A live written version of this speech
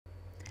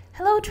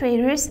Hello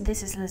traders,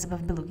 this is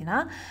Elizabeth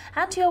Belugina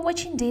and you are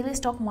watching Daily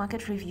Stock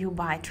Market Review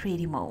by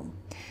Tradimo.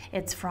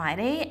 It's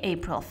Friday,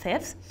 April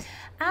 5th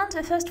and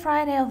the first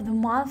Friday of the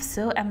month,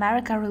 so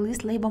America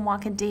released labor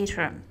market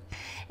data.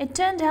 It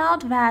turned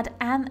out that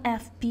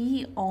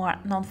NFP or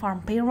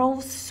Non-Farm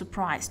Payrolls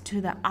surprised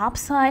to the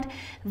upside.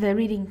 The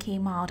reading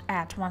came out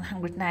at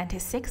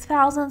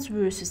 196,000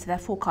 versus the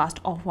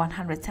forecast of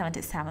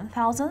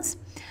 177,000.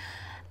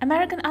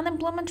 American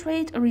unemployment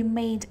rate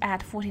remained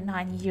at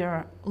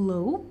 49-year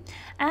low,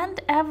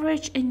 and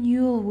average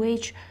annual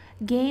wage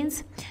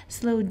gains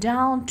slowed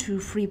down to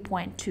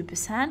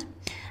 3.2%,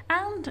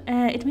 and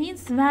it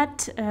means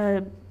that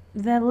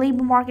the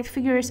labor market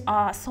figures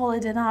are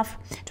solid enough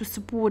to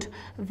support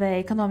the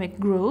economic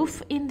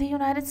growth in the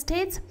United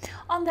States.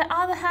 On the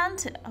other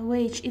hand,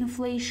 wage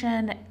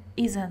inflation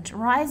isn't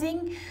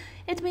rising.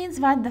 It means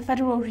that the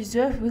Federal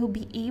Reserve will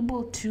be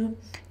able to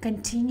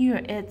continue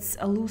its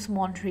loose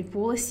monetary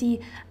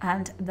policy,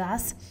 and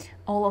thus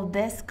all of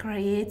this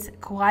creates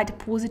quite a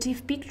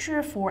positive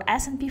picture for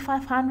S&P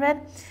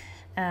 500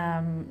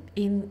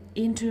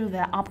 into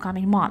the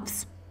upcoming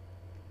months.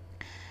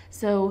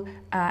 So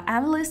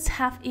analysts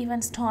have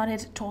even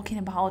started talking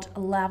about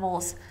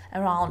levels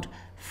around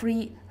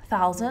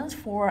 3,000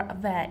 for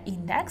the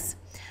index.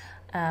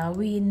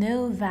 We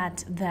know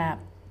that the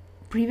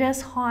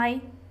previous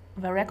high,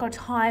 the record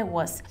high,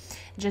 was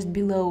just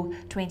below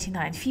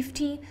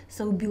 2950,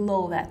 so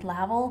below that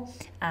level,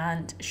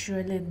 and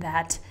surely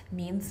that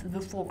means the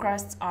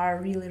forecasts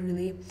are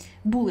really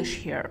bullish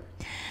here.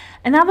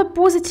 Another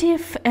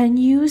positive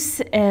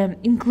news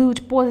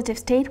include positive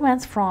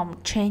statements from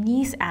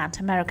Chinese and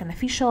American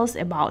officials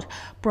about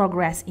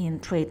progress in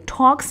trade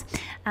talks,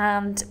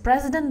 and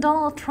President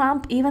Donald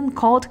Trump even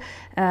called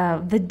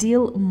the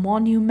deal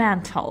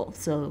monumental,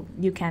 so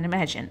you can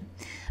imagine.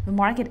 The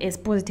market is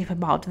positive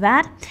about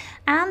that,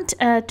 and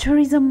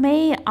Theresa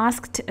May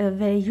asked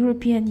the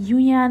European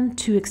Union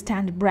to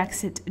extend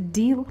Brexit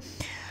deal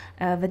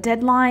the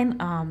deadline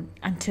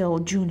until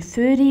June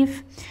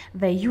 30th.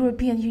 The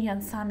European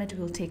Union summit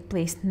will take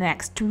place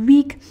next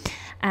week,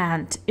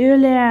 and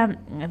earlier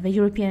the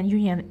European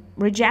Union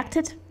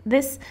rejected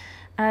this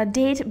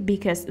date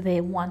because they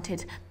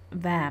wanted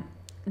the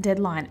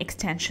deadline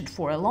extension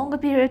for a longer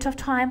period of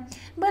time,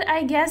 but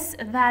I guess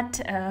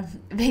that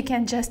they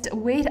can just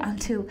wait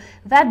until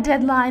that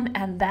deadline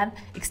and then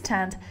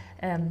extend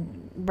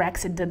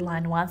Brexit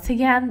deadline once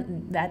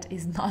again. That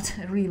is not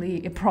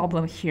really a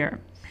problem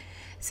here.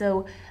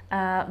 So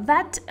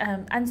that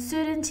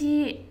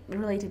uncertainty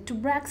related to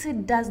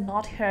Brexit does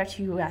not hurt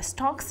US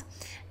stocks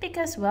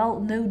because, well,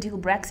 no deal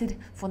Brexit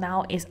for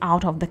now is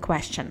out of the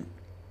question.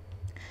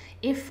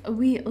 If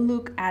we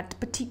look at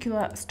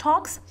particular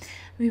stocks,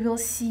 we will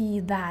see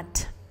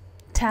that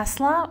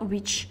Tesla,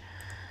 which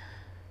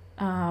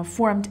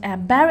formed a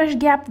bearish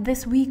gap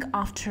this week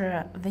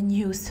after the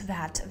news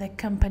that the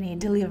company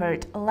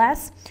delivered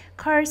less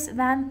cars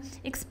than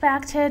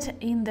expected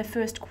in the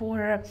first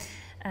quarter,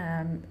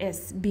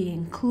 is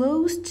being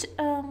closed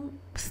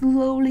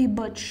slowly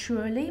but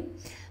surely.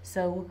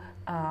 So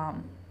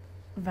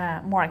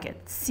the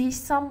market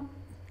sees some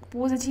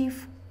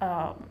positive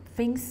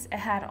things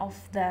ahead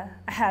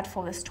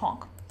for the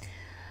stock.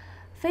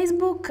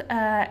 Facebook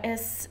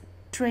is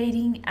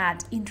trading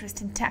at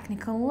interesting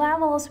technical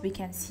levels. We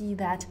can see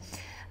that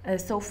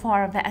so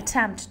far the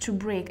attempt to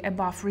break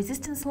above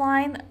resistance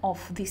line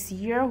of this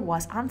year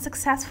was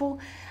unsuccessful,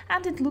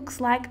 and it looks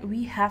like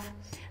we have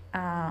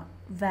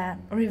the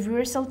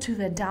reversal to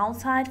the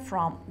downside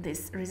from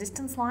this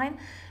resistance line,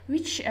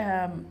 which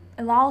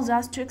allows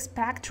us to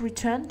expect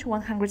return to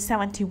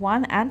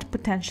 171 and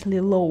potentially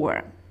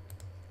lower.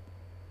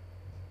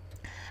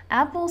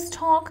 Apple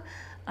stock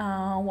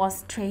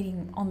was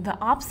trading on the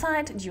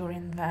upside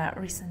during the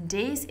recent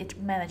days.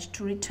 It managed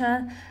to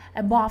return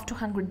above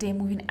 200-day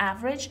moving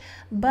average,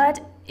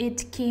 but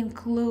it came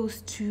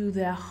close to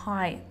the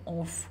high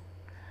of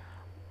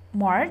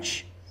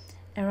March,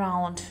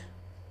 around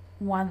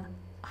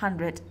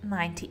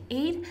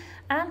 198,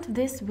 and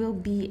this will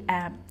be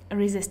a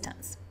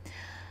resistance.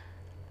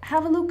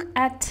 Have a look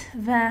at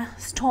the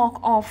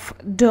stock of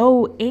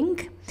Dow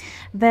Inc.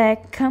 The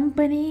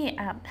company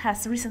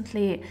has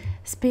recently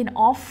spun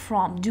off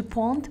from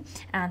DuPont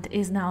and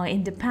is now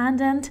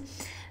independent.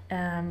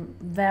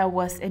 There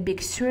was a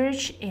big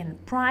surge in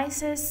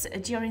prices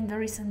during the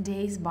recent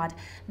days, but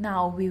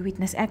now we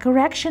witness a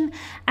correction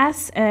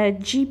as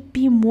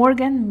JP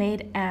Morgan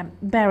made a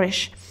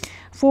bearish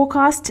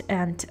forecast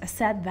and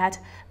said that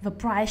the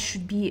price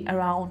should be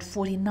around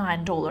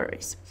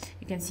 $49.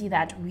 You can see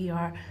that we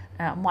are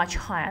much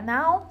higher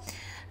now.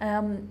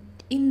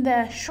 In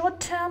the short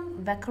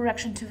term, the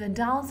correction to the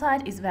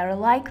downside is very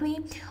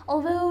likely,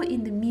 although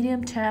in the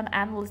medium term,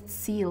 analysts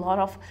see a lot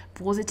of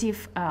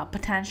positive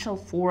potential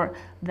for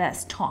the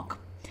stock.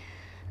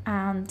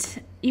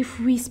 And if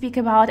we speak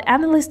about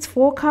analysts'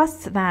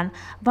 forecasts, then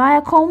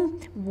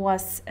Viacom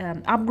was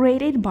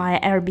upgraded by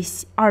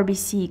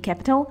RBC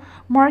Capital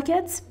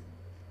Markets,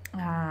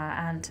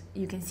 and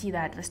you can see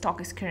that the stock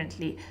is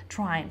currently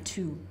trying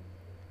to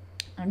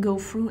go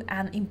through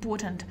an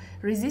important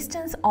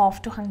resistance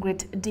of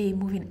 200-day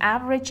moving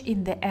average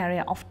in the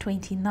area of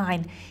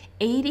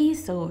 29.80.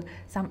 So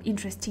some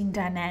interesting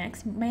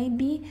dynamics may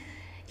be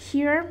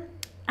here.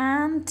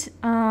 And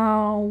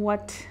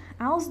what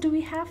else do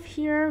we have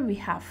here? We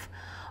have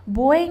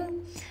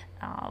Boeing.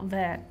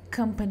 The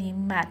company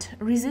met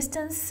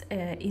resistance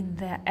in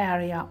the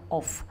area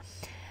of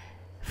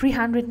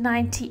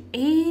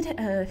 398,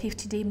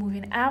 50-day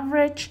moving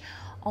average.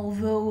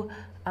 Although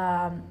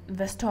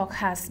the stock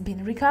has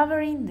been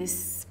recovering,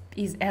 this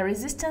is a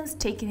resistance,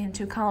 taking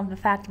into account the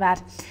fact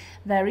that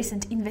the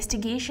recent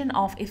investigation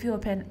of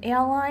Ethiopian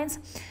Airlines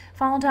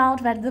found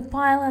out that the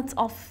pilots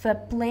of the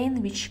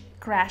plane which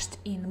crashed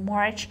in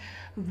March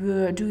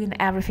were doing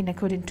everything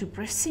according to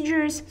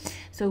procedures.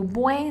 So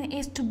Boeing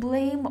is to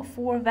blame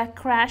for that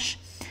crash,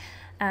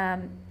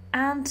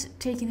 and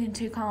taking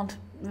into account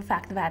the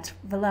fact that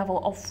the level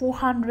of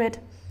 400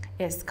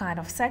 is kind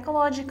of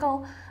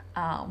psychological,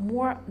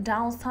 more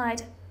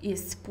downside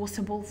is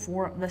possible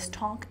for the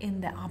stock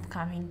in the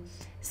upcoming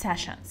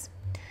sessions.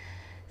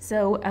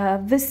 So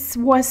this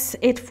was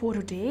it for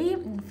today.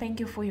 Thank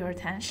you for your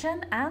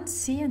attention and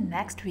see you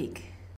next week.